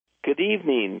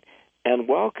evening, and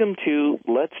welcome to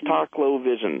Let's Talk Low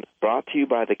Vision, brought to you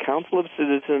by the Council of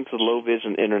Citizens of Low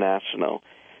Vision International.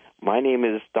 My name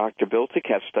is Dr. Bill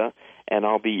Takesta, and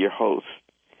I'll be your host.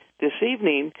 This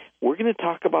evening, we're going to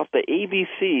talk about the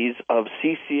ABCs of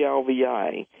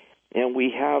CCLVI, and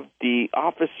we have the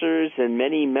officers and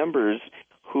many members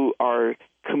who are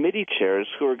committee chairs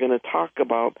who are going to talk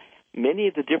about many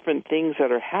of the different things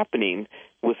that are happening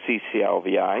with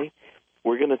CCLVI.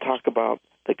 We're going to talk about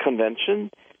the convention,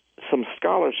 some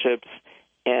scholarships,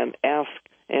 and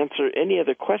answer any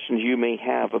other questions you may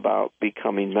have about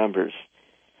becoming members.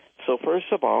 So first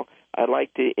of all, I'd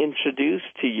like to introduce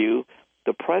to you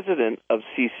the president of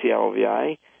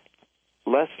CCLVI,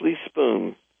 Leslie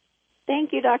Spoon.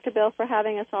 Thank you, Dr. Bill, for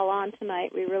having us all on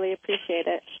tonight. We really appreciate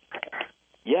it.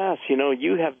 Yes,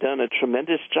 you have done a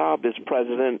tremendous job as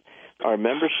president. Our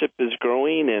membership is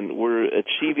growing, and we're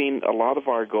achieving a lot of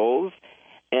our goals.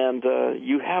 And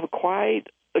you have quite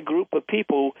a group of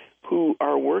people who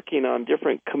are working on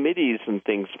different committees and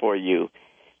things for you.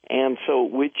 And so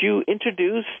would you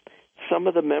introduce some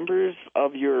of the members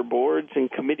of your boards and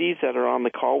committees that are on the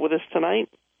call with us tonight?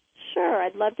 Sure,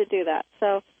 I'd love to do that.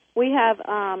 So we have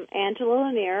Angelo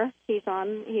Lanier. He's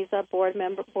a board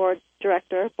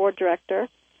director.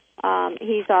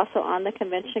 He's also on the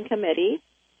convention committee,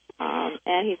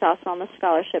 and he's also on the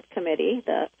scholarship committee,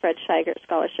 the Fred Scheigert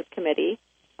Scholarship Committee.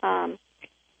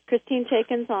 Christine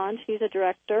Chaikin's on. She's a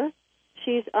director.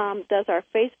 She does our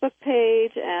Facebook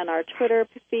page and our Twitter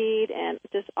feed and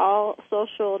just all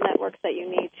social networks that you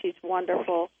need. She's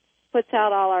wonderful. Puts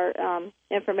out all our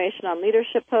information on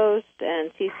leadership posts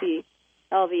and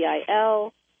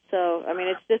CCLVIL. So,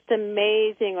 it's just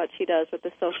amazing what she does with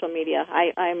the social media.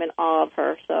 I'm in awe of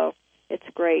her, so it's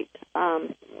great.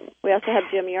 We also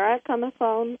have Jim Urek on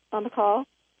the call.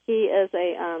 He is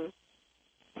a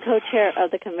co-chair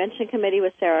of the convention committee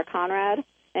with Sarah Conrad,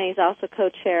 and he's also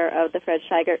co-chair of the Fred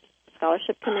Scheigert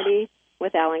Scholarship Committee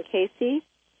with Alan Casey.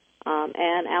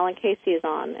 And Alan Casey is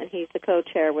on, and he's the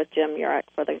co-chair with Jim Urek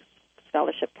for the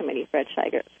Scholarship Committee, Fred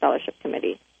Scheigert Scholarship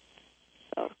Committee.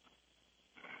 So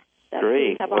that's great. Who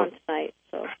we have on tonight.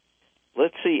 So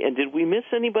let's see. And did we miss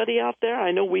anybody out there?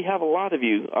 I know we have a lot of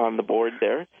you on the board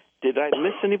there. Did I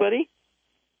miss anybody?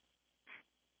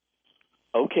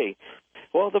 Okay.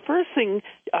 Well, the first thing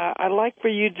I'd like for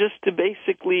you just to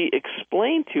basically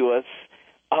explain to us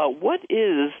what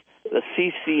is the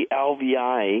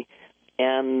CCLVI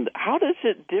and how does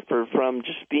it differ from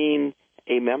just being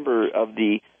a member of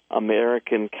the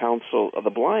American Council of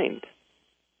the Blind?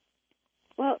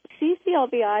 Well,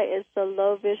 CCLVI is the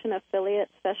low vision affiliate,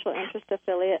 special interest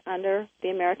affiliate under the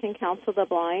American Council of the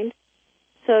Blind.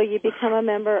 So you become a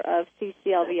member of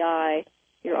CCLVI.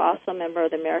 You're also a member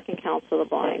of the American Council of the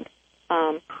Blind.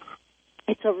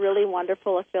 It's a really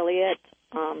wonderful affiliate.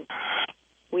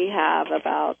 We have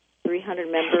about 300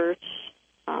 members,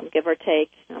 give or take.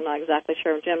 I'm not exactly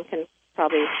sure. Jim can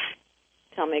probably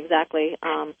tell me exactly.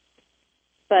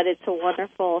 But it's a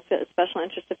wonderful special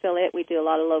interest affiliate. We do a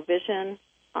lot of low vision,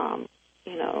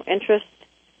 interest.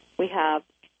 We have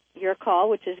Your Call,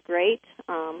 which is great.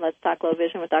 Let's Talk Low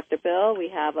Vision with Dr. Bill. We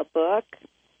have a book,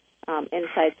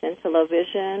 Insights into Low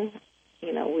Vision.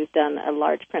 We've done a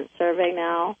large print survey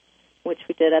now, which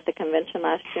we did at the convention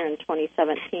last year in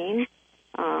 2017.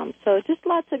 So just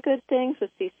lots of good things with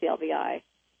CCLVI.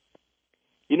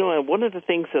 And one of the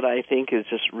things that I think is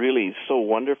just really so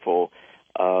wonderful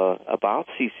about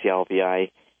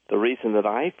CCLVI, the reason that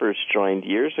I first joined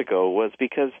years ago was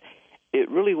because it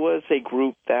really was a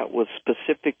group that was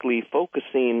specifically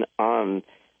focusing on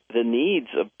the needs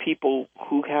of people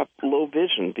who have low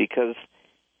vision, because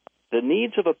the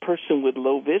needs of a person with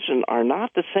low vision are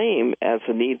not the same as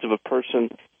the needs of a person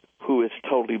who is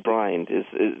totally blind.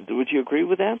 Would you agree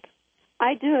with that?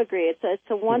 I do agree. It's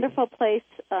a wonderful place,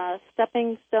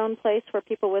 stepping stone place for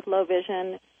people with low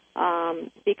vision,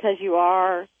 because you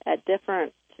are at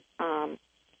different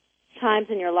times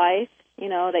in your life,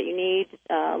 that you need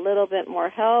a little bit more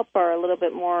help or a little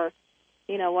bit more,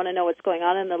 want to know what's going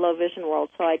on in the low vision world.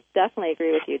 So I definitely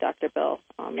agree with you, Dr. Bill.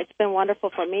 It's been wonderful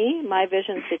for me. My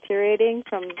vision's deteriorating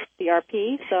from the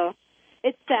RP, so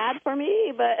it's sad for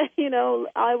me, but,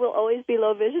 I will always be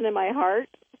low vision in my heart.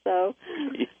 So,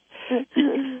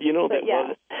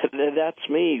 that's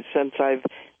me. Since I've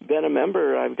been a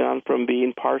member, I've gone from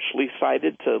being partially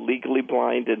sighted to legally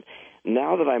blind, and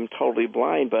now that I'm totally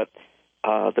blind, but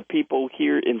the people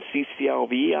here in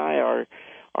CCLVI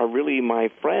are really my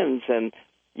friends. And,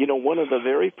 one of the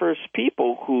very first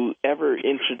people who ever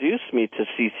introduced me to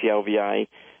CCLVI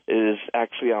is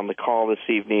actually on the call this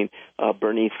evening,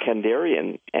 Bernice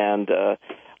Kandarian. And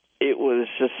it was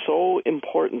just so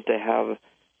important to have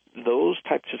those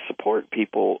types of support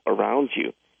people around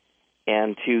you,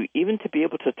 and to be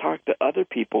able to talk to other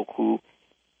people who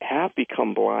have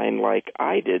become blind like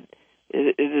I did.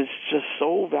 It is just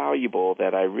so valuable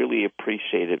that I really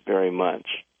appreciate it very much.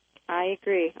 I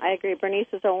agree. Bernice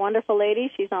is a wonderful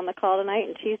lady. She's on the call tonight,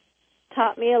 and she's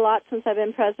taught me a lot since I've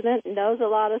been president, knows a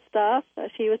lot of stuff.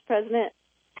 She was president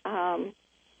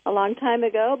a long time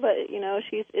ago, but,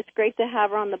 it's great to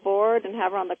have her on the board and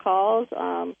have her on the calls.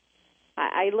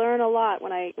 I learn a lot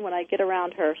when I get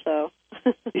around her, so.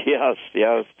 Yes.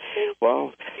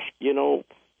 Well,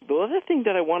 the other thing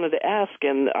that I wanted to ask,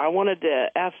 and I wanted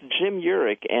to ask Jim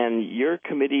Urick and your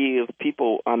committee of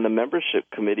people on the membership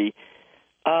committee,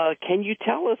 can you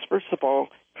tell us, first of all,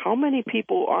 how many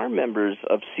people are members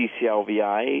of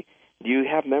CCLVI? Do you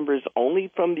have members only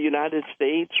from the United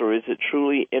States, or is it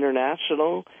truly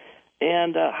international?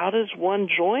 And how does one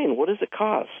join? What does it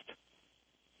cost?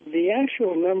 The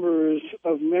actual numbers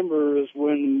of members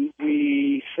when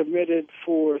we submitted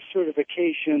for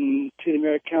certification to the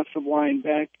American Council of Blind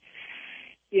back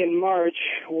in March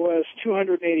was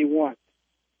 281.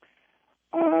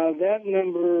 That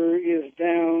number is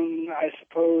down, I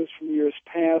suppose, from years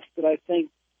past, but I think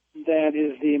that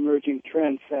is the emerging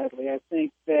trend, sadly. I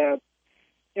think that,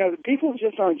 the people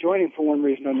just aren't joining for one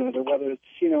reason or another, whether it's,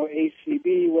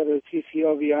 ACB, whether it's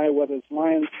CCLVI, whether it's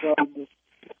Lions Club,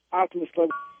 Optimus Club,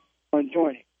 aren't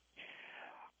joining.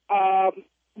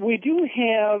 We do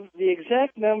have the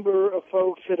exact number of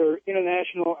folks that are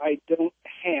international. I don't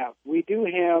have. We do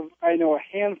have, I know, a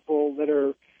handful that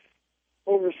are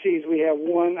overseas. We have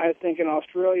one, I think, in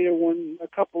Australia, one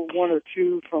or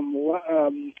two from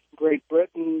Great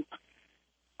Britain.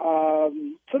 So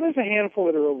there's a handful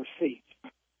that are overseas.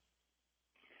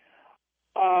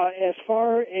 As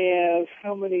far as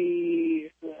how many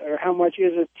or how much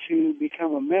is it to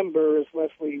become a member, as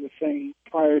Leslie was saying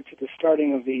prior to the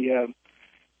starting of the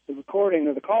recording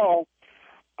of the call,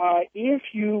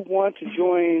 if you want to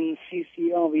join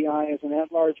CCLVI as an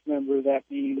at-large member, that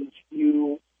means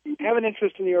you have an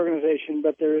interest in the organization,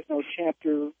 but there is no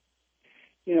chapter,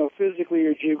 physically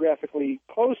or geographically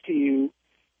close to you.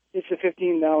 It's a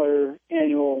 $15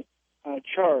 annual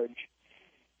charge.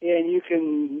 And you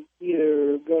can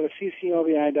either go to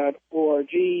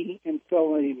cclvi.org and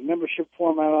fill a membership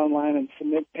form out online and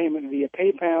submit payment via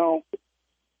PayPal.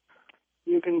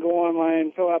 You can go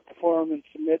online, fill out the form, and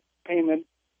submit payment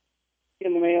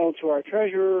in the mail to our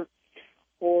treasurer,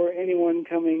 or anyone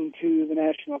coming to the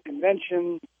National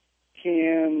Convention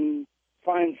can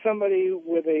find somebody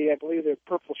with I believe they're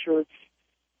purple shirts,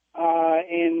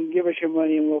 and give us your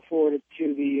money, and we'll forward it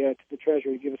to the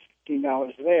treasurer. Give us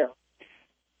 $15 there.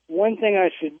 One thing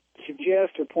I should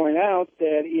suggest or point out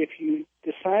that if you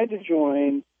decide to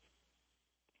join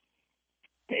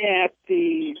at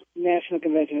the National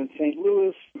Convention in St.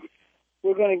 Louis,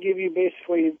 we're going to give you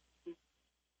basically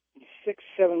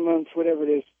 6-7 months, whatever it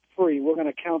is, free. We're going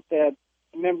to count that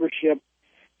membership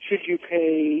should you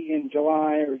pay in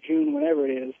July or June, whenever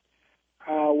it is.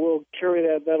 We'll carry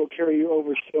that. That'll carry you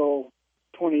over till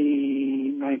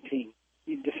 2019,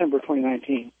 December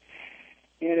 2019.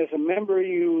 And as a member,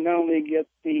 you not only get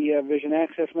the Vision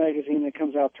Access magazine that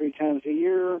comes out 3 times a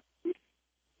year,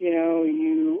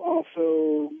 you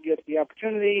also get the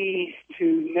opportunity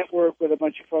to network with a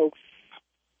bunch of folks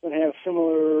that have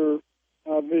similar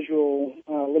visual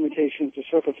limitations or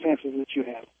circumstances that you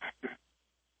have.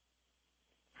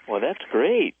 Well, that's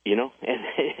great, and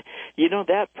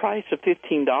that price of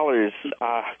 $15,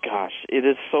 gosh, it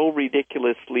is so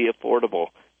ridiculously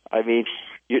affordable. I mean,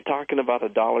 you're talking about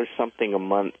 $1 something a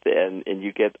month, and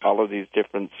you get all of these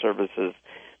different services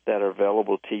that are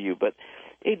available to you. But,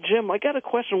 hey, Jim, I got a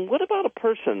question. What about a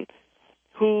person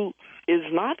who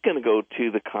is not going to go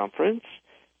to the conference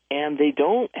and they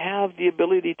don't have the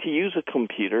ability to use a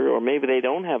computer, or maybe they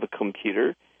don't have a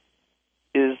computer?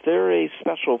 Is there a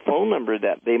special phone number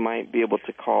that they might be able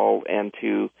to call and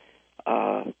to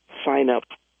sign up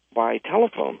by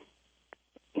telephone?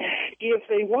 If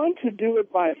they want to do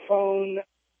it by phone,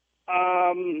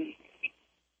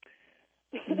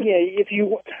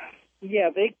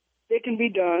 they can be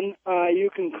done. You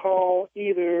can call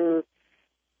either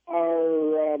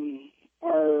our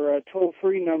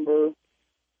toll-free number,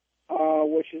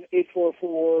 which is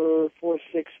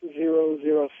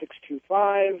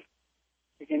 844-460-0625.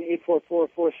 Again,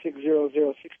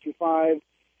 844-460-0625.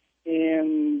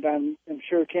 And I'm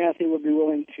sure Kathy would be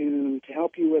willing to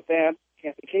help you with that,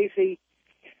 Kathy Casey.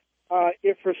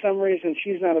 If for some reason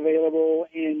she's not available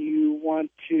and you want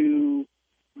to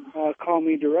call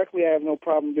me directly, I have no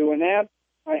problem doing that.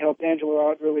 I helped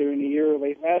Angela out earlier in the year,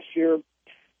 late last year.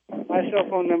 My cell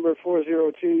phone number,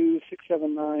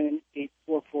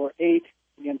 402-679-8448.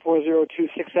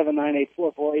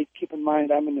 402-679-8448. Keep in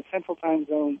mind, I'm in the Central Time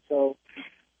Zone, so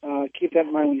keep that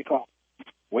in mind when you call.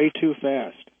 Way too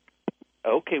fast.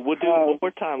 Okay, we'll do it one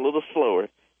more time, a little slower.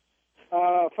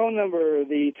 Phone number,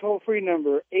 the toll-free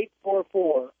number,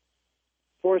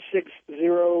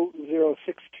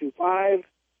 844-460-0625.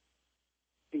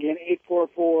 Again,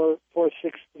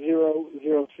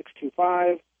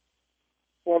 844-460-0625.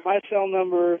 Or my cell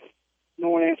number, no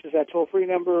one answers that toll-free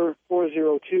number,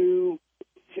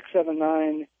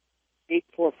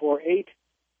 402-679-8448.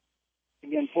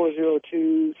 Again,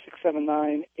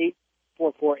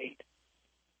 402-679-8448.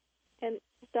 And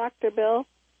Dr. Bill?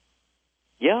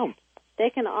 Yeah. They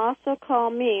can also call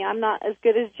me. I'm not as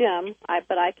good as Jim,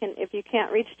 but I can. If you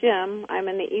can't reach Jim, I'm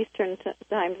in the Eastern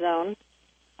Time Zone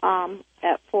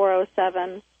at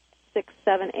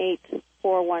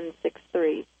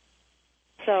 407-678-4163.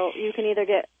 So you can either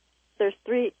get, there's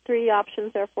three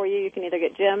options there for you. You can either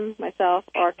get Jim, myself,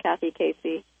 or Kathy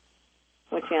Casey,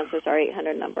 which answers our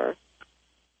 800 number.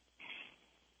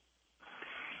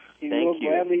 And we'll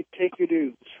gladly take your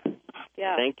dues.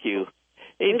 Yeah. Thank you.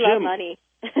 Hey, we Jim. love money.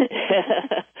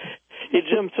 Hey,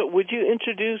 Jim, so would you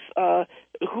introduce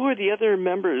who are the other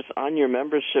members on your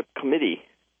membership committee?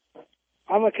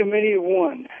 I'm a committee of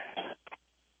one.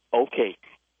 Okay.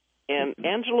 And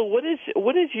Angela, what is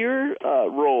your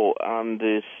role on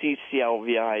the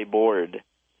CCLVI board?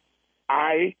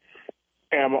 I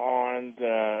am on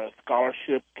the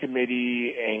scholarship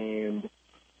committee, and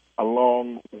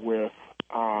along with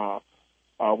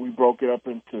we broke it up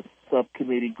into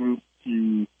subcommittee groups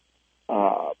to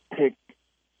pick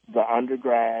the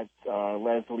undergrads,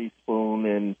 Leslie Spoon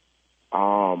and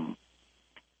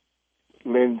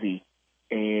Lindsay,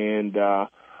 and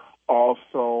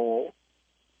also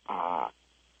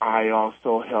I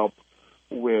also help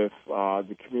with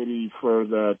the committee for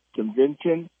the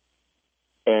convention,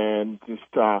 and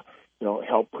just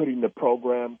help putting the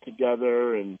program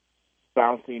together and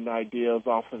bouncing ideas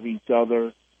off of each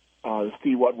other to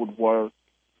see what would work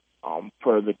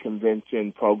for the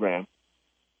convention program.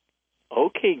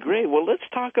 Okay, great. Well, let's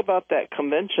talk about that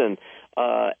convention.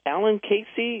 Alan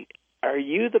Casey, are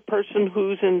you the person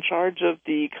who's in charge of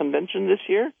the convention this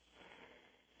year?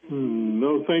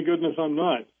 No, thank goodness I'm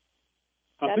not.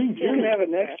 I think Jim. You can have it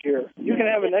next year. You can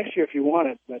have it next year if you want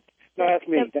it, but no, that's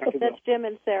me, Dr. Bill. That's Jim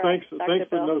and Sarah. Thanks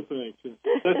for no thanks.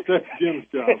 That's Jim's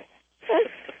job.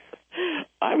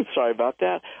 I'm sorry about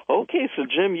that. Okay, so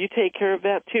Jim, you take care of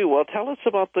that too. Well, tell us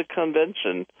about the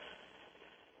convention.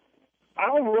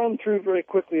 I'll run through very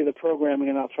quickly the programming,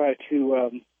 and I'll try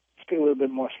to speak a little bit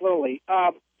more slowly.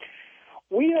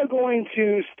 We are going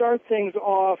to start things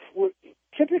off with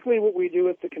typically what we do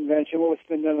at the convention, what's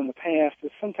been done in the past,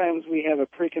 is sometimes we have a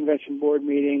pre-convention board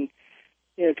meeting,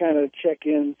 kind of check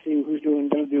in, see who's going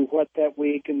to do what that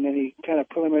week, and any kind of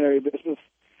preliminary business.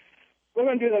 We're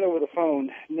going to do that over the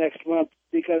phone next month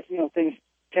because, things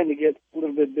tend to get a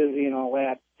little bit busy and all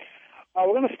that.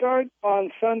 We're going to start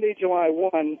on Sunday, July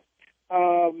 1.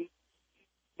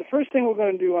 The first thing we're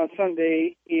going to do on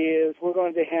Sunday is we're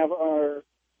going to have our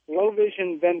Low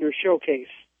Vision Vendor Showcase.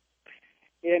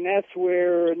 And that's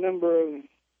where a number of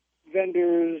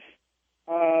vendors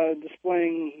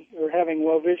displaying or having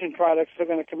low vision products are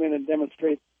going to come in and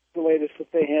demonstrate the latest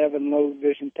that they have in low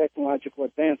vision technological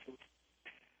advances.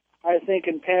 I think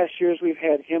in past years we've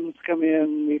had HIMSS come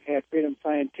in, we've had Freedom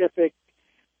Scientific.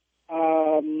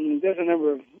 There's a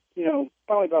number of,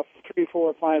 probably about 3, 4,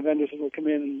 or 5 vendors that will come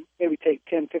in and maybe take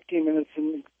 10, 15 minutes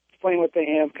and explain what they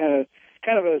have, kind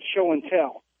of a show and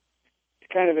tell, to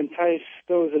kind of entice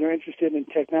those that are interested in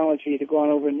technology to go on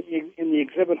over in the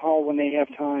exhibit hall when they have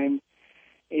time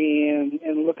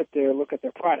and look at their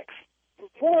products.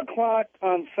 4 o'clock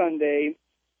on Sunday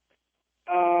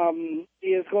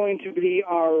is going to be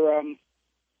our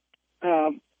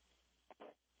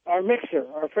mixer,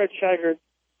 our Fred Scheigert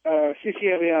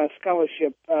CCLVI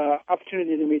scholarship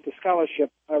opportunity to meet the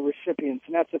scholarship recipients,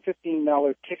 and that's a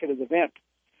 $15 ticketed event.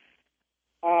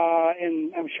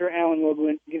 And I'm sure Alan will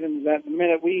get into that in a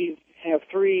minute. We have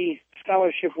 3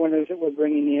 scholarship winners that we're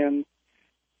bringing in,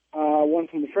 one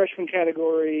from the freshman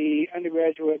category,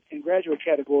 undergraduate, and graduate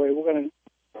category. We're going to,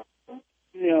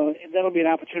 that'll be an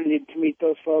opportunity to meet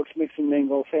those folks, mix and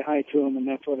mingle, say hi to them, and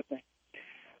that sort of thing.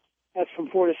 That's from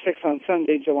 4 to 6 on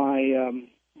Sunday, July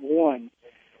 1.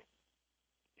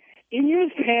 In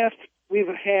years past, we've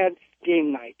had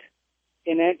game night,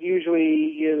 and that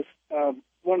usually is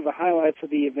one of the highlights of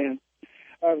the event,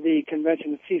 of the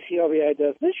convention that CCLVI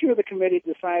does. This year, the committee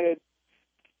decided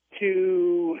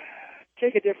to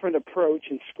take a different approach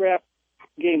and scrap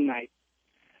game night.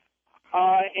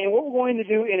 And what we're going to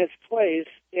do in its place,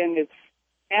 and it's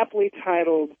aptly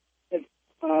titled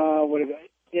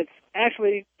It's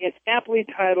aptly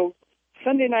titled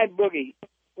Sunday Night Boogie.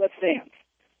 Let's dance.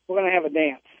 We're going to have a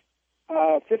dance.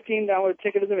 $15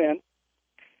 ticket to the event.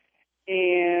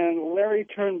 And Larry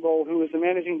Turnbull, who is the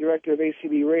managing director of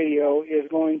ACB Radio, is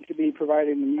going to be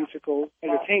providing the musical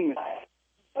entertainment.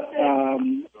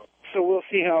 So we'll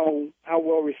see how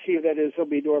well received that is. There'll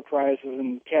be door prizes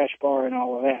and cash bar and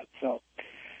all of that. So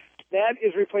that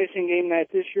is replacing game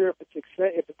night this year. If it's a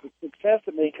success,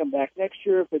 it may come back next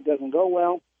year. If it doesn't go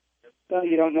well,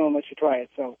 you don't know unless you try it.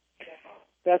 So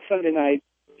that's Sunday night,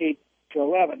 8 to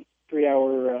 11,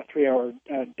 three-hour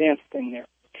dance thing there.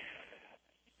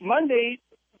 Monday,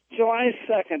 July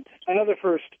 2nd, another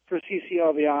first for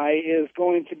CCLVI, is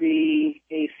going to be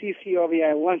a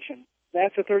CCLVI luncheon.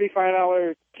 That's a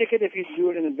 $35 ticket if you do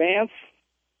it in advance.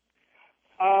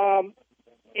 And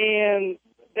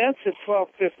that's at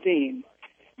 12:15.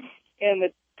 And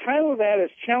the title of that is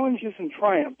Challenges and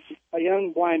Triumphs, a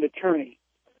Young Blind Attorney.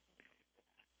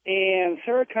 And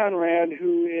Sarah Conrad,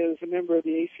 who is a member of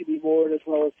the ACB board as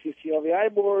well as CCLVI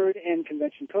board and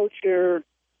convention co-chair,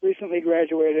 recently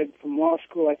graduated from law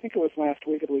school. I think it was last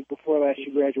week or the week before last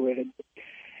she graduated.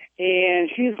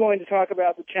 And she's going to talk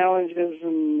about the challenges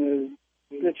and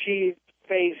that she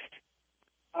faced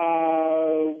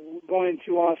going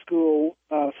to law school,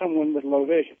 someone with low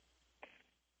vision.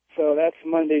 So that's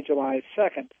Monday, July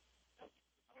 2nd.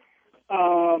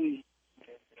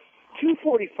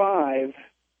 2:45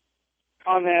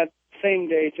 on that same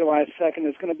day, July 2nd,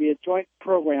 is going to be a joint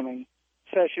programming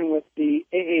session with the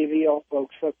AAVL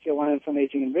folks of the Alliance on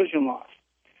Aging and Vision Loss.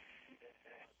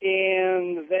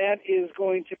 And that is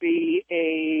going to be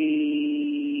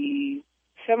a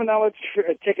 $7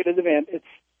 ticketed event.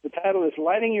 The title is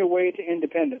Lighting Your Way to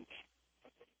Independence.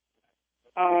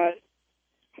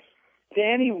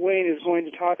 Danny Wade is going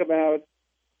to talk about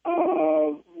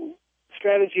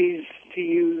strategies to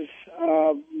use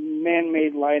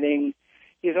man-made lighting.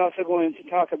 He's also going to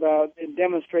talk about and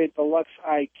demonstrate the Lux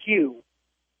IQ.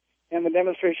 And the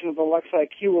demonstration of the Lux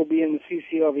IQ will be in the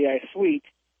CCLVI suite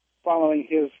following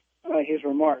his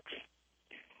remarks.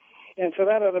 And so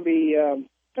that ought to be an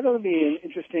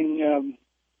interesting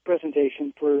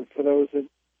presentation for those that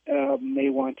may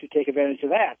want to take advantage of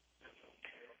that.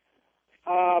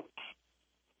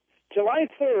 July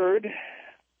 3rd,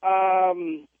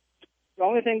 the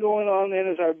only thing going on then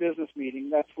is our business meeting.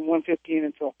 That's from 1:15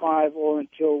 until 5 or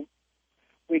until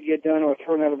we get done or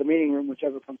thrown out of the meeting room,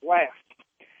 whichever comes last.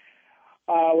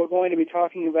 We're going to be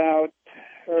talking about,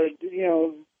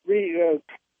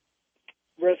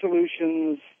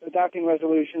 resolutions, adopting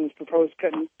resolutions, proposed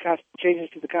changes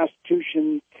to the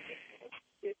Constitution,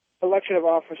 election of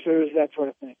officers, that sort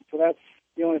of thing. So that's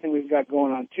the only thing we've got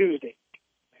going on Tuesday.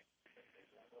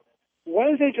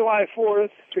 Wednesday, July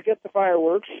 4th, forget the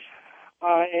fireworks,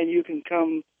 and you can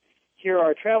come hear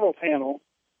our travel panel.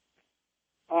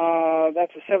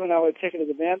 That's a $7 ticketed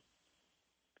event.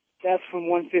 That's from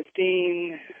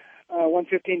 1:15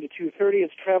 to 2:30.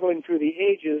 It's traveling through the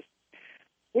ages.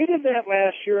 We did that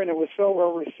last year, and it was so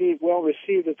well received.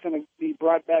 It's going to be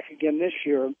brought back again this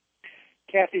year.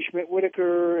 Kathy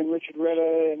Schmidt-Whitaker and Richard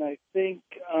Retta, and I think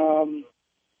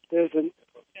there's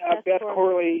Beth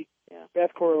Corley. Yeah.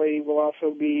 Beth Corley will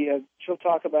also be. She'll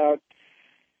talk about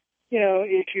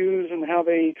issues and how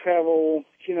they travel.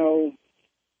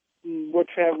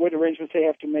 What arrangements they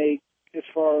have to make as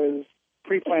far as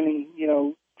pre-planning,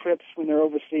 trips when they're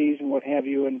overseas and what have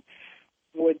you, and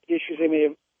what issues they may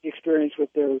have experienced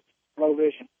with their low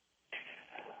vision.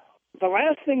 The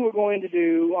last thing we're going to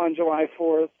do on July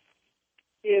 4th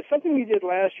is something we did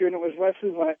last year, and it was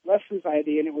Leslie's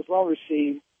idea, and it was well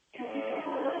received.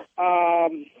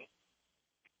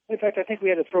 In fact, I think we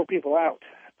had to throw people out.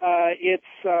 It's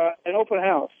an open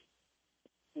house.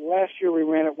 Last year we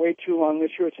ran it way too long.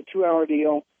 This year it's a 2-hour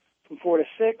deal from 4 to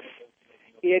 6.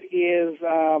 It is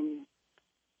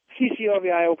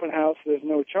CCLVI open house. There's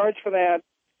no charge for that.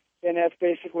 And that's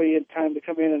basically a time to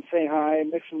come in and say hi,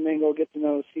 mix and mingle, get to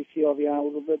know CCLVI a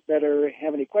little bit better,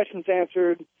 have any questions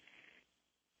answered.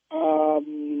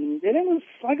 And it was,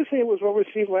 like I say, it was well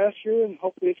received last year, and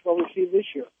hopefully it's well received this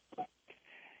year.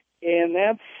 And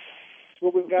that's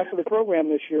what we've got for the program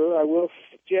this year. I will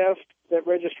suggest that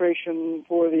registration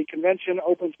for the convention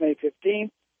opens May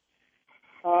 15th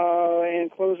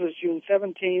and closes June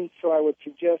 17th, so I would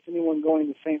suggest anyone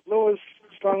going to St. Louis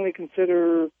strongly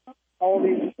consider all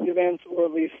these events, or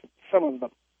at least some of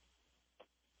them.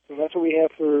 So that's what we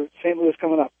have for St. Louis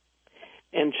coming up.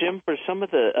 And Jim, for some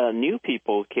of the new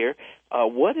people here,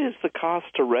 what is the cost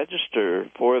to register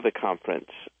for the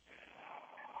conference?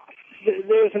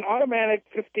 There's an automatic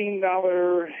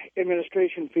 $15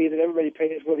 administration fee that everybody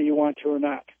pays whether you want to or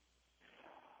not.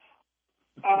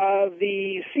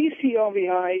 The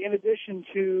CCLVI, in addition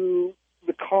to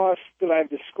the costs that I've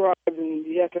described, and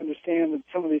you have to understand that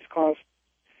some of these costs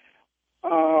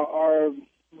are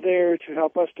there to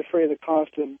help us defray the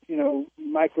cost of,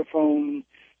 microphone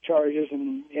charges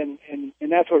and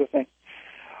that sort of thing.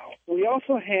 We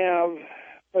also have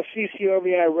a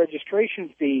CCLVI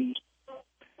registration fee.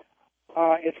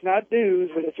 It's not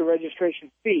dues, but it's a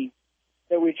registration fee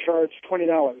that we charge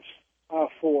 $20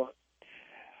 for.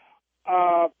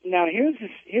 Now here's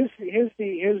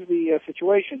the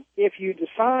situation. If you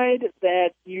decide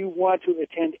that you want to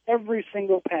attend every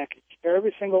single package,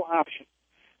 every single option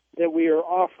that we are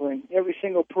offering, every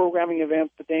single programming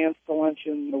event, the dance, the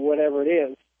luncheon, the whatever it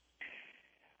is,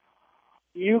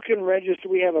 you can register.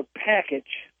 We have a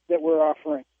package that we're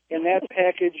offering, and that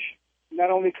package not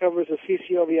only covers a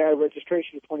CCLVI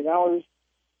registration of $20,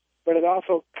 but it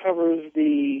also covers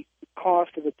the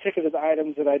cost of the ticketed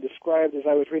items that I described as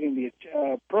I was reading the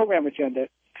program agenda,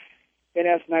 and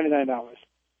that's $99.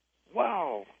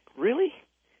 Wow, really?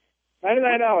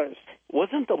 $99.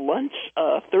 Wasn't the lunch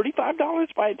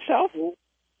 $35 by itself?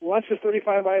 Lunch is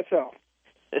 $35 by itself.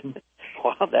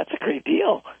 Wow, that's a great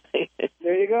deal.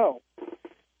 There you go.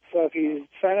 So if you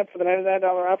sign up for the $99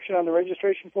 option on the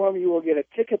registration form, you will get a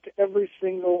ticket to every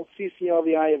single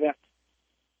CCLVI event.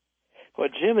 Well,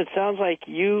 Jim, it sounds like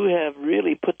you have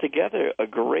really put together a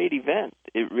great event.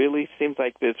 It really seems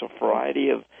like there's a variety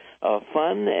of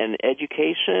fun and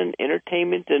education,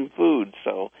 entertainment, and food.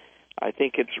 So I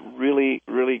think it's really,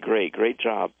 really great. Great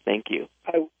job. Thank you.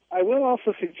 I will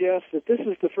also suggest that this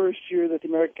is the first year that the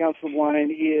American Council of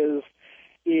Wine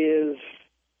is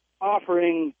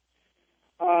offering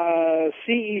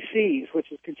CECs,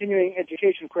 which is continuing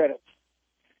education credits,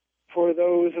 for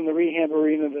those in the rehab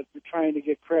arena that are trying to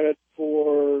get credit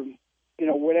for,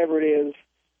 whatever it is,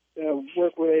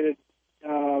 work-related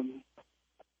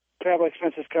travel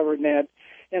expenses covered in that.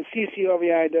 And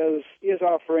CCLVI is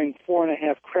offering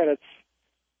 4.5 credits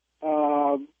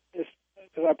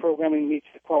because our programming meets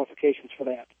the qualifications for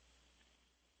that.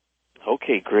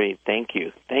 Okay, great. Thank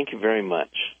you. Thank you very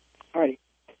much. All right.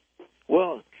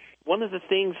 Well, one of the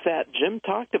things that Jim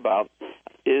talked about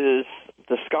is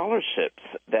the scholarships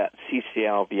that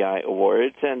CCLVI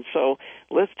awards. And so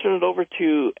let's turn it over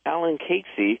to Alan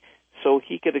Casey so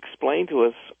he could explain to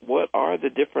us what are the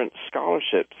different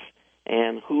scholarships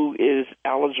and who is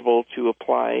eligible to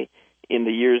apply in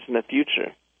the years in the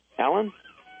future. Alan?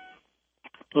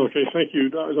 Okay, thank you,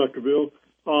 Dr. Bill.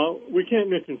 We can't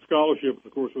mention scholarships,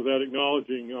 of course, without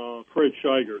acknowledging Fred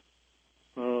Scheigert,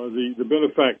 the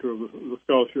benefactor of the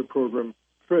scholarship program.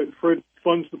 Fred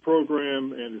funds the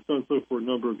program and has done so for a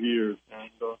number of years.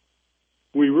 And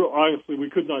honestly, we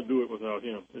could not do it without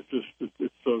him. It's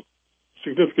a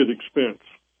significant expense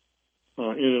in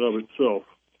and of itself.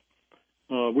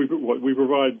 We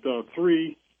provide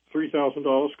three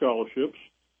 $3,000 scholarships,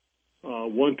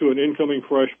 one to an incoming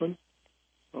freshman,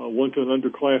 one to an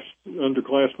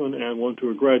underclassman, and one to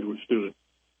a graduate student.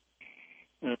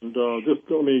 And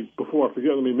before I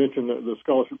forget, let me mention the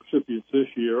scholarship recipients this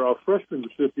year. Our freshman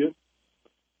recipient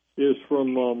is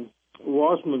from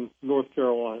Rosman, North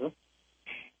Carolina,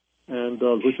 and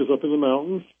which is up in the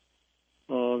mountains,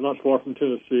 not far from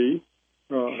Tennessee.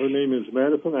 Her name is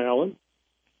Madison Allen,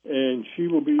 and she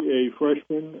will be a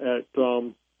freshman at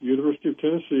University of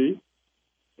Tennessee.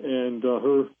 And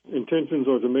her intentions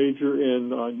are to major in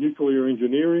nuclear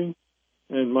engineering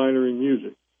and minor in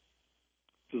music.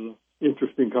 It's an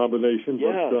interesting combination.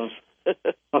 Yes.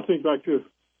 But I think back to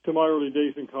my early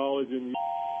days in college and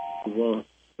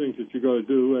things that you're going to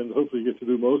do, and hopefully you get to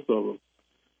do most of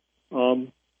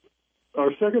them.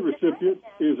 Our second recipient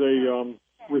is a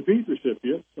repeat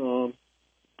recipient,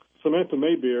 Samantha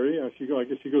Mayberry. I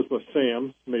guess she goes by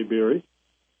Sam Mayberry.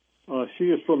 She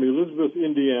is from Elizabeth,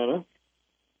 Indiana.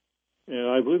 And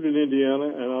I've lived in Indiana,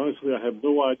 and honestly, I have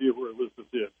no idea where Elizabeth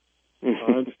is.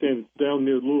 I understand it's down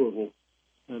near Louisville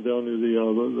and down near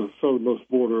the southernmost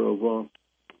border of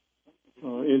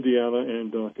Indiana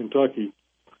and Kentucky.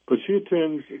 But she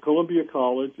attends Columbia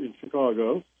College in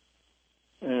Chicago,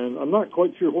 and I'm not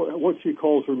quite sure what she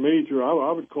calls her major.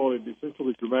 I would call it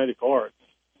essentially dramatic arts.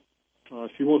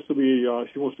 She wants to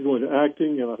go into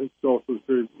acting, and I think she also is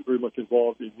very, very much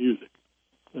involved in music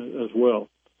as well.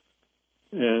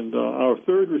 And our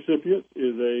third recipient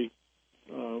is a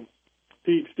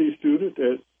PhD student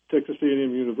at Texas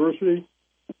A&M University,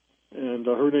 and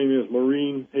her name is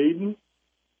Maureen Hayden.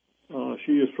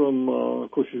 She is from,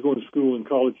 of course, she's going to school in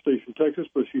College Station, Texas,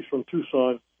 but she's from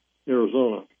Tucson,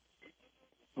 Arizona.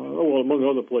 Among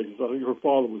other places. I think her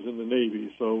father was in the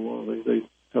Navy, so they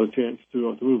had a chance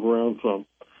to move around some.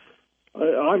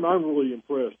 I'm really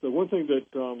impressed. The one thing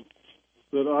that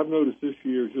that I've noticed this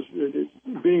year, just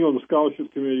being on the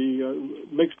scholarship committee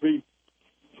makes me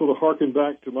sort of harken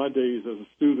back to my days as a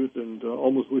student, and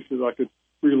almost wish that I could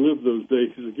relive those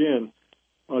days again.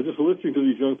 Just listening to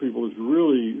these young people is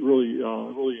really,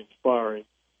 really inspiring,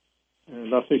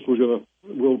 and I think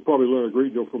we'll probably learn a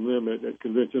great deal from them at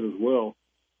convention as well.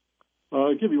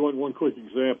 I'll give you one quick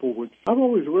example, which I've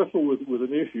always wrestled with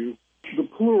an issue: the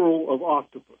plural of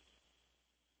octopus.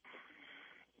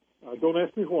 Don't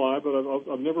ask me why, but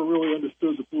I've never really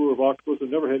understood the plural of octopus,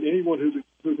 and never had anyone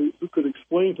who could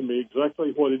explain to me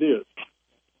exactly what it is.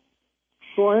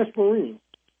 So I asked Maureen,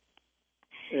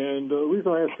 and the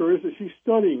reason I asked her is that she's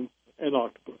studying an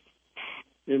octopus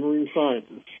in marine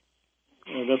sciences,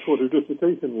 and that's what her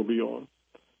dissertation will be on.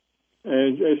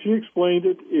 And as she explained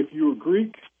it, if you're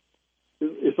Greek,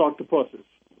 it's octopuses,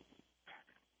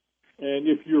 and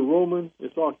if you're Roman,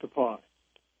 it's octopi.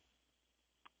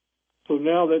 So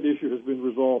now that issue has been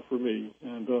resolved for me,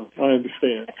 and I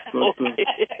understand. But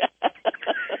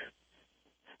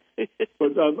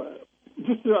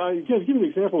just to again, give an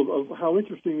example of how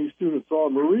interesting these students are.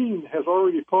 Maureen has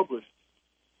already published,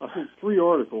 I think, 3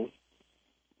 articles,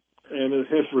 and it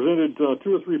has presented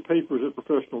 2 or 3 papers at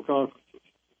professional conferences.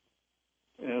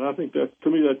 And I think that, to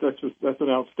me, that's an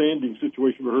outstanding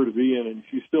situation for her to be in, and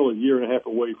she's still a year and a half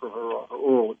away from her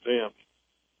oral exams.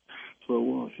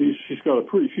 So she's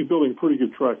building a pretty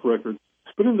good track record.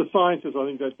 But in the sciences, I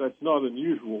think that's not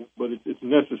unusual, but it's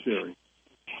necessary,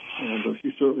 and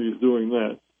she certainly is doing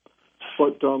that.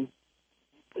 But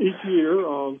each year,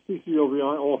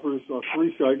 CCLVI offers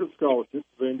 3 Scheigert scholarships,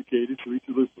 as indicated, for each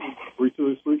of those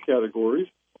 3 categories.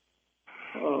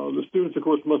 The students, of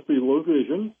course, must be low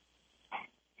vision,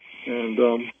 and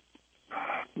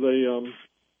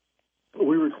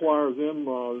we require them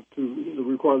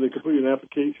they complete an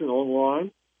application online,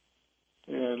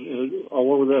 and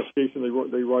along with the application,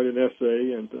 they write an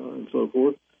essay and so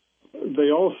forth.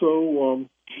 They also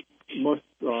must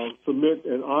submit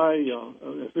an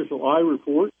official eye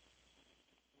report,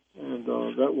 and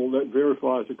that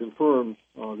verifies and confirms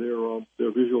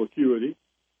their visual acuity.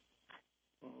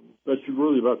 That's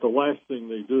really about the last thing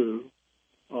they do.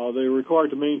 They're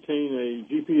required to maintain a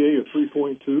GPA of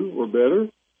 3.2 or better,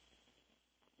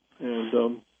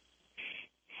 and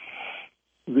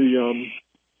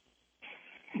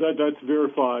that's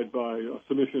verified by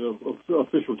submission of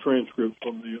official transcripts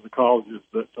from the colleges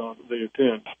that they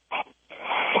attend.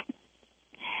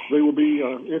 They will be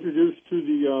introduced to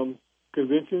the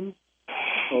convention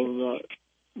on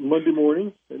Monday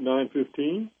morning at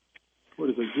 9:15. What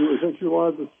is it? Is that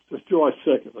July? That's July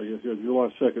 2nd, I guess. Yeah, July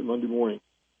 2nd, Monday morning,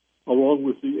 along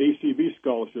with the ACB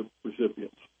scholarship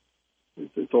recipients.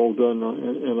 It's all done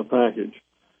in a package.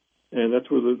 And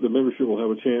that's where the membership will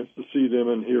have a chance to see them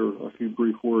and hear a few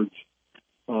brief words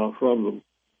from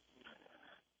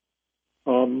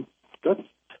them.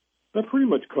 That pretty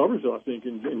much covers it, I think,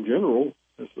 in general.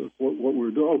 That's what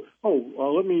we're doing.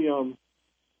 Let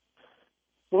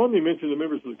me mention the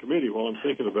members of the committee while I'm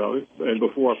thinking about it, and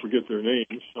before I forget their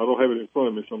names. I don't have it in front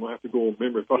of me, so I'm going to have to go on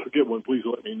memory. If I forget one, please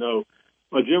let me know.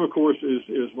 Jim, of course,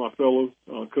 is my fellow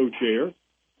co-chair.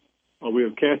 We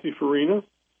have Kathy Farina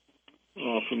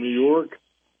from New York.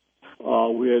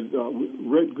 We had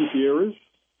Red Gutierrez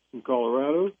from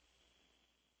Colorado,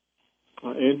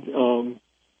 and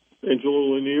Angela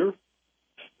Lanier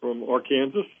from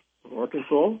Arkansas.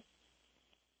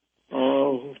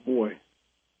 Oh, boy.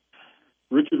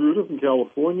 Richard Ruda from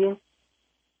California.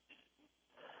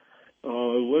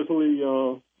 Leslie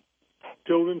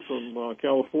Tilden from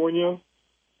California.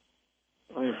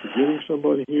 I am forgetting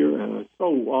somebody here.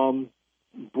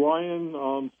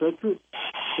 Brian Petrie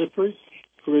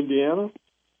from Indiana.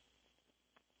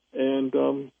 And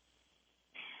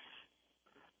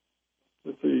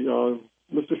let's see,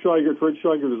 Mr. Scheigert, Fred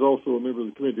Scheigert, is also a member of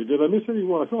the committee. Did I miss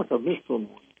anyone? I feel like I missed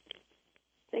someone.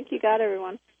 I think you got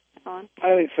everyone, Alan.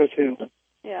 I think so, too.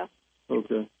 Yeah.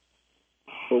 Okay.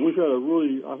 Well, we've had a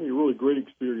really great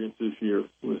experience this year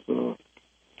with.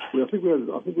 I think we had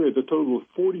a total of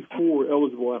 44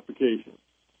 eligible applications.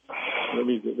 That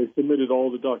means that they submitted all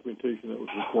the documentation that was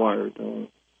required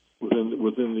within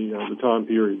the time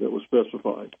period that was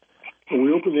specified. And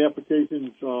we opened the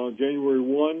applications January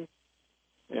 1,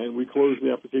 and we closed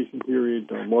the application period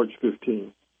March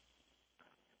 15.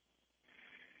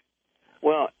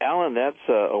 Well, Alan, that's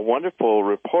a wonderful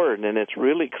report, and it's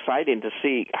really exciting to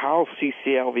see how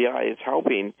CCLVI is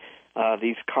helping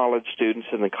these college students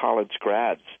and the college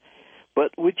grads.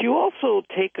 But would you also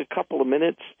take a couple of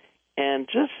minutes and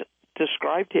just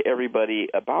describe to everybody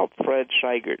about Fred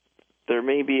Scheigert? There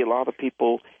may be a lot of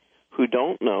people who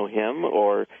don't know him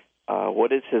or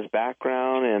What is his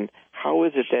background, and how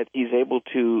is it that he's able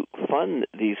to fund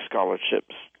these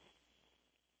scholarships?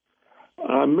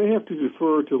 I may have to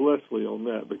defer to Leslie on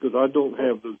that because I don't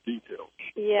have those details.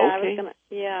 Yeah,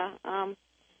 Okay.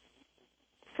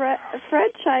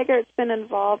 Fred Scheigert's been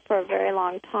involved for a very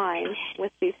long time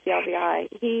with CCLVI.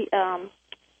 He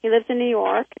lives in New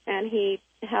York, and he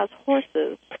has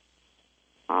horses.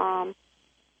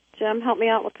 Jim, help me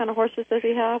out. What kind of horses does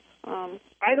he have?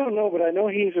 I don't know, but I know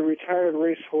he's a retired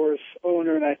racehorse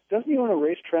owner, and doesn't he own a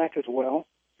racetrack as well?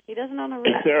 He doesn't own a In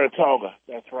racetrack. Saratoga.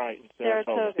 That's right. In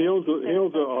Saratoga. He owns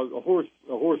a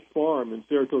horse farm in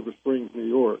Saratoga Springs, New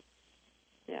York.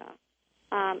 Yeah.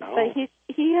 But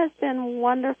he has been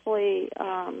wonderfully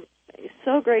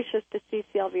so gracious to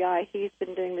CCLVI. He's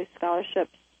been doing these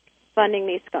scholarships, funding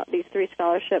these 3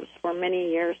 scholarships for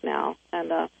many years now.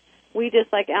 And we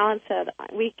just, like Alan said,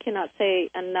 we cannot say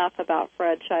enough about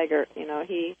Fred Scheigert. You know,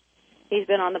 he's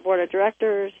been on the board of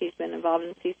directors. He's been involved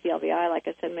in CCLVI, like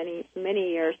I said, many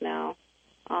years now.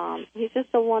 He's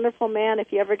just a wonderful man.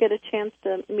 If you ever get a chance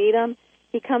to meet him,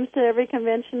 he comes to every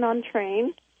convention on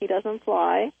train. He doesn't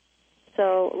fly.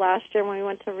 So last year when we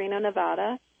went to Reno,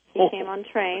 Nevada, he came on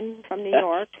train from New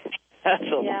York. That's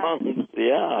a long,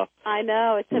 yeah. I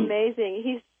know, it's amazing.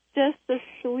 He's just the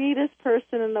sweetest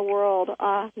person in the world,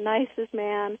 nicest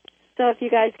man. So if you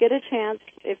guys get a chance,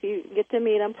 if you get to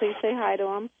meet him, please say hi to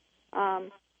him.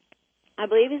 I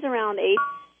believe he's around 8,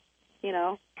 you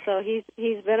know, so he's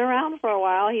been around for a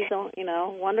while. He's a, you know,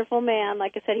 wonderful man.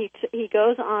 Like I said, he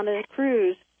goes on a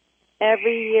cruise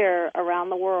every year around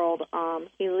the world.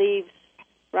 He leaves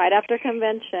right after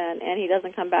convention, and he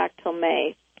doesn't come back till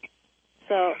May.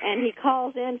 So, and he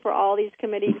calls in for all these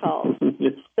committee calls.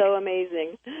 So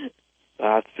amazing.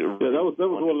 That's that was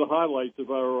one of the highlights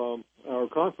of our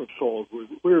conference calls. Was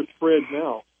where's Fred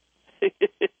now?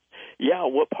 Yeah,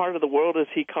 what part of the world is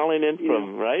he calling in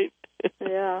from, right?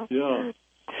 Yeah. Yeah.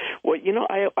 Well, you know,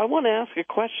 I want to ask a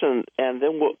question, and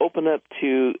then we'll open up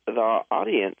to the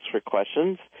audience for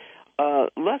questions.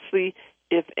 Leslie,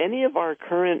 if any of our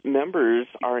current members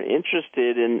are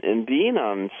interested in being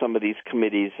on some of these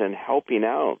committees and helping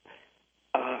out,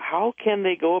 how can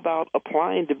they go about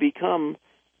applying to become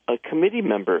a committee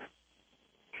member?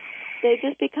 They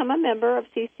just become a member of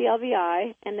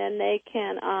CCLVI, and then they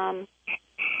can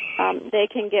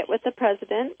get with the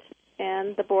president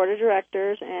and the board of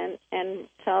directors and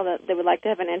tell that they would like to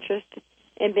have an interest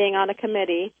in being on a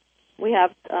committee. We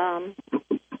have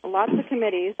lots of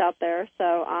committees out there,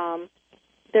 so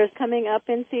there's coming up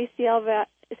in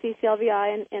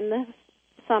CCLVI in the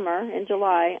summer, in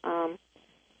July.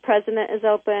 President is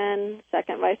open,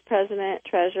 second vice president,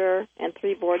 treasurer, and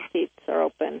 3 board seats are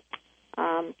open.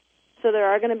 So there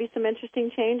are going to be some interesting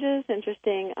changes,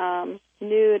 interesting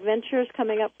new adventures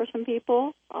coming up for some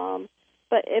people.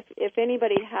 But if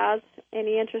anybody has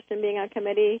any interest in being on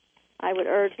committee, I would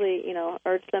urge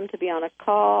them to be on a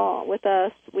call with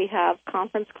us. We have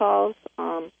conference calls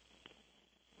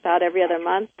about every other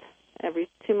month, every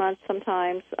 2 months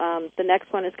sometimes. The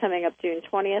next one is coming up June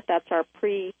 20th. That's our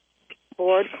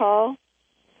pre-board call.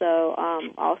 So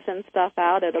I'll send stuff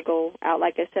out. It'll go out,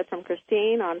 like I said, from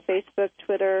Christine on Facebook,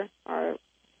 Twitter, our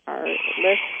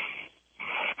list.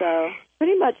 So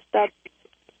pretty much that's,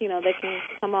 you know, they can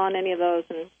come on any of those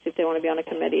and see if they want to be on a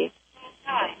committee.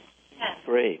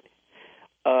 Great.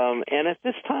 And at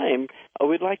this time,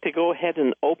 we'd like to go ahead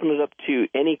and open it up to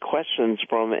any questions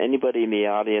from anybody in the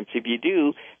audience. If you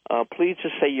do, please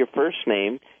just say your first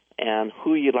name and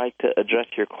who you'd like to address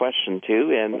your question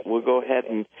to, and we'll go ahead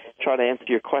and try to answer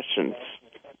your questions.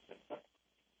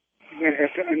 You're going to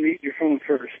have to unmute your phone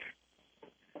first.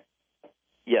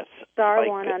 Yes. Star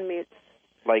 1 unmutes.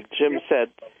 Like Jim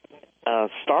said,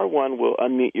 star 1 will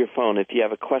unmute your phone if you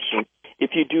have a question.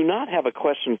 If you do not have a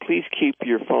question, please keep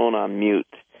your phone on mute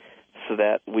so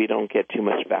that we don't get too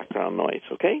much background noise,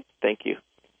 okay? Thank you.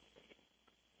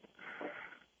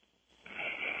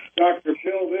 Dr.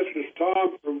 Bill, this is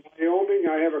Tom from Wyoming.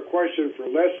 I have a question for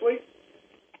Leslie.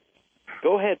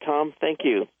 Go ahead, Tom. Thank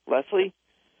you. Leslie?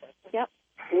 Yep.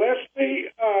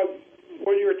 Leslie,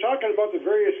 when you were talking about the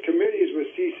various committees with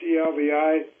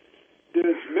CCLVI,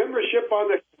 does membership on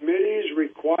the committees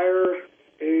require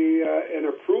an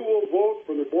approval vote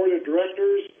from the board of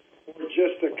directors or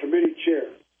just a committee chair?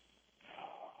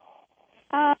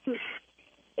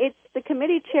 It's the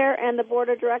committee chair and the board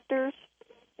of directors.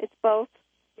 It's both.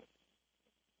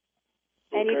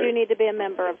 And you do need to be a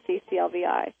member of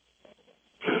CCLVI.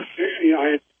 Yeah,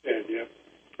 I understand, yeah.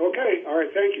 Okay, all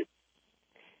right, thank you.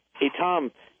 Hey,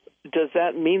 Tom, does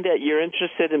that mean that you're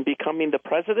interested in becoming the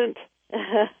president?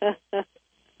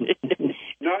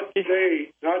 Not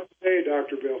today,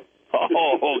 Dr. Bill. Oh,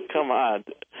 Oh, come on.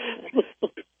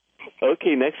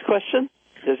 Okay, next question.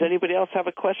 Does anybody else have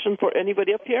a question for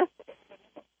anybody up here?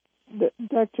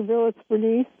 Dr. Bill, it's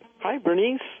Bernice. Hi,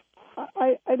 Bernice.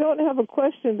 I don't have a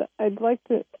question. I'd like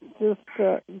to just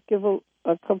give a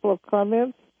couple of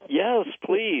comments. Yes,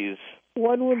 please.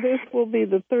 One, this will be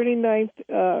the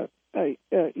 39th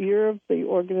year of the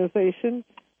organization.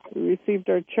 We received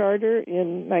our charter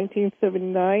in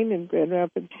 1979 in Grand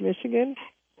Rapids, Michigan.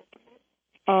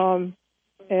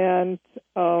 And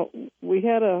we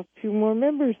had a few more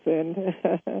members then.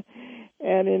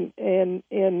 And in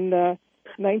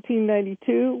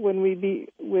 1992, when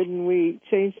we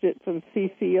changed it from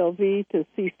CCLV to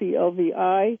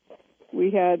CCLVI,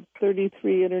 we had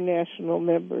 33 international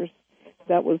members.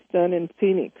 That was done in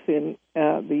Phoenix in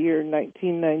the year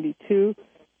 1992.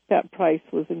 Pat Price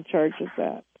was in charge of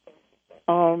that.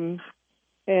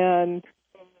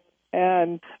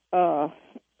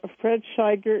 Fred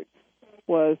Scheigert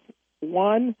was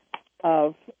one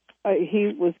of,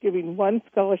 he was giving one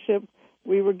scholarship.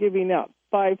 We were giving out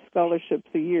 5 scholarships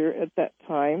a year at that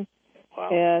time. Wow.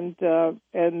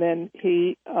 And then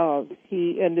he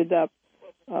ended up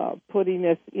putting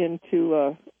us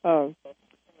into a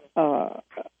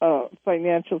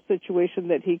financial situation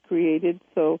that he created,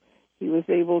 so he was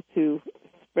able to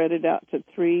spread it out to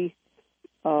 3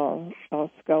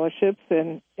 scholarships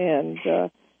and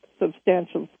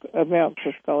substantial amounts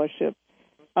of scholarships.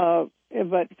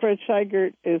 But Fred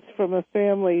Scheigert is from a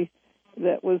family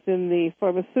that was in the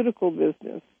pharmaceutical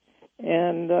business,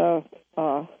 and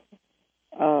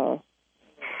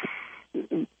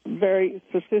very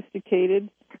sophisticated.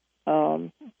 I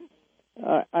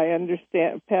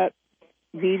understand Pat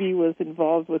Beatty was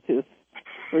involved with his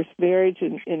first marriage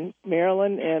in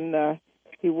Maryland, and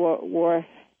he wore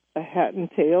a hat and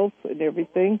tails and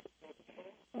everything.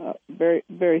 Very,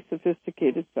 very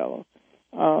sophisticated fellow.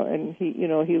 And he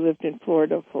lived in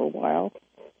Florida for a while,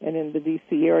 and in the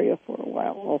D.C. area for a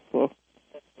while also.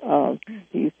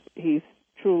 He's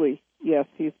truly, yes,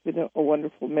 he's been a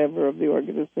wonderful member of the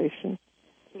organization.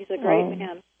 He's a great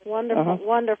man,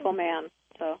 wonderful man.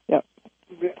 So. Yep.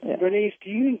 Bernice, do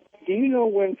you know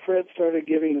when Fred started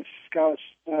giving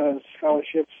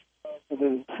scholarships for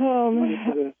the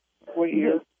what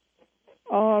year?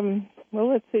 Well,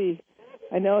 let's see.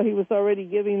 I know he was already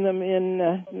giving them in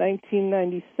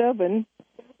 1997.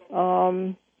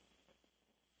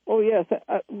 Yes.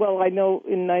 Well, I know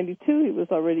in 92 he was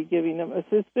already giving them.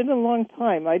 It's been a long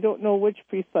time. I don't know which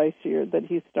precise year that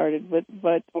he started,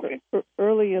 but okay.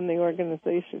 Early in the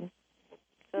organization.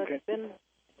 So it's been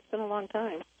a long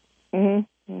time.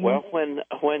 Mm-hmm. Mm-hmm. Well,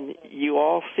 when you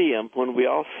all see him, when we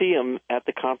all see him at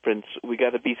the conference, we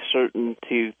got to be certain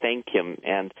to thank him.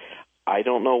 And I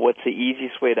don't know what's the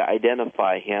easiest way to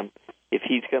identify him. If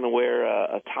he's going to wear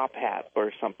a top hat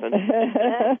or something.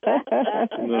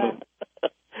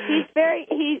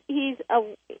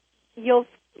 You'll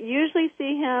usually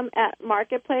see him at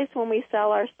Marketplace when we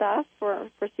sell our stuff for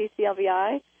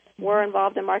CCLVI. We're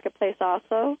involved in Marketplace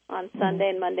also on Sunday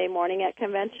and Monday morning at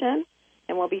convention,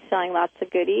 and we'll be selling lots of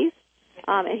goodies.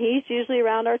 And he's usually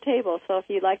around our table, so if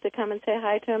you'd like to come and say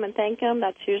hi to him and thank him,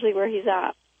 that's usually where he's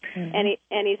at. Mm-hmm.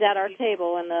 And he's at our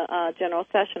table in the general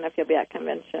session if you'll be at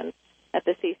convention at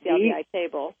the CCLVI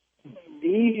table. The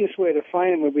easiest way to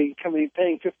find him would be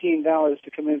paying $15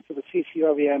 to come in for the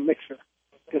CCLVI mixer,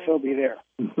 because he'll be there.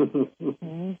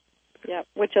 Mm-hmm. Yep,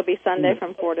 which will be Sunday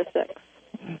from 4 to 6.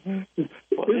 Mm-hmm.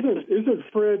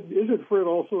 Isn't Fred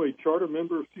also a charter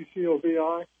member of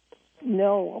CCLVI?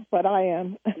 No, but I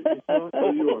am. Oh,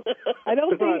 you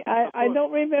are. I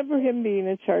don't remember him being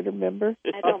a charter member.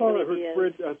 I thought I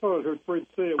heard Fred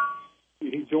say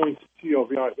he joined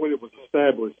CCLVI when it was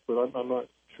established, but I'm not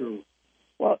sure.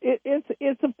 Well,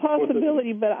 it's a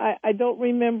possibility, but I don't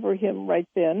remember him right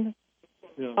then.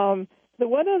 Yeah. The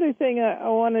one other thing I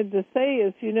wanted to say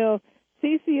is,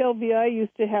 CCLVI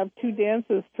used to have 2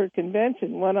 dances per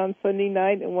convention, one on Sunday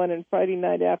night and one on Friday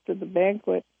night after the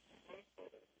banquet.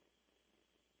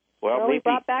 Well, we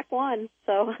brought back one,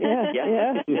 so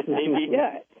yeah. Maybe.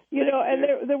 Yeah, and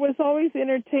there was always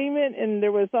entertainment, and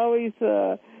there was always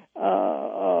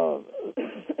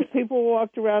people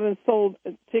walked around and sold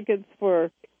tickets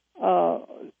for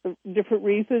different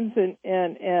reasons,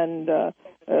 and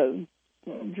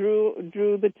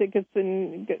drew the tickets,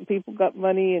 and people got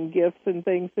money and gifts and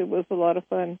things. It was a lot of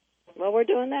fun. Well, we're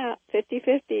doing that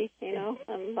 50-50,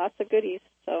 and lots of goodies.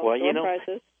 So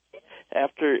prizes.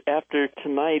 After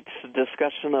tonight's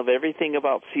discussion of everything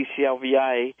about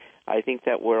CCLVI, I think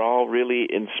that we're all really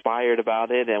inspired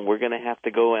about it, and we're going to have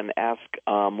to go and ask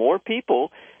more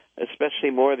people, especially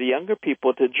more of the younger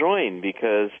people, to join,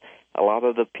 because a lot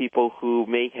of the people who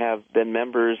may have been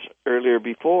members earlier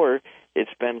before,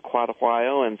 it's been quite a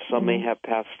while, and some may have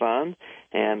passed on,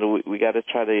 and we got to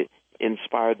try to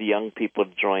inspire the young people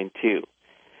to join too.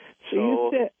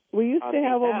 So we used to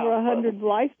have over 100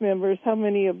 life members. How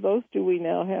many of those do we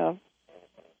now have?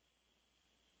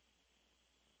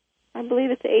 I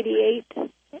believe it's 88.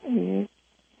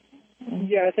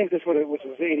 Yeah, I think that's what it was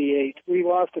 88. We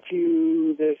lost a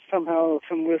few. There's somehow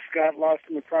some lists got lost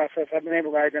in the process. I've been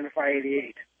able to identify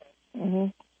 88.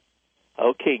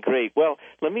 Okay, great. Well,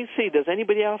 let me see. Does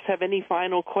anybody else have any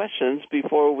final questions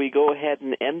before we go ahead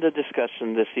and end the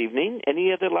discussion this evening?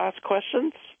 Any other last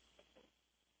questions?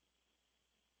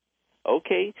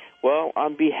 Okay. Well,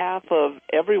 on behalf of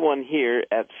everyone here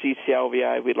at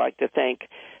CCLVI, we'd like to thank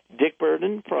Dick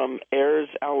Burden from Airs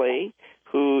LA,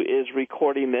 who is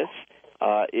recording this.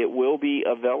 It will be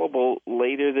available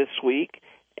later this week,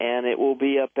 and it will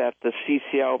be up at the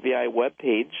CCLVI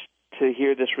webpage to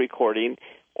hear this recording,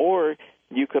 or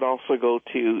you could also go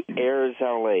to Airs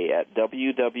LA at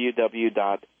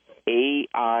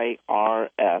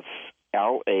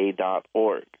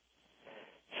www.airsla.org.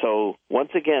 So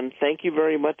once again, thank you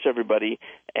very much, everybody,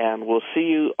 and we'll see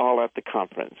you all at the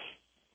conference.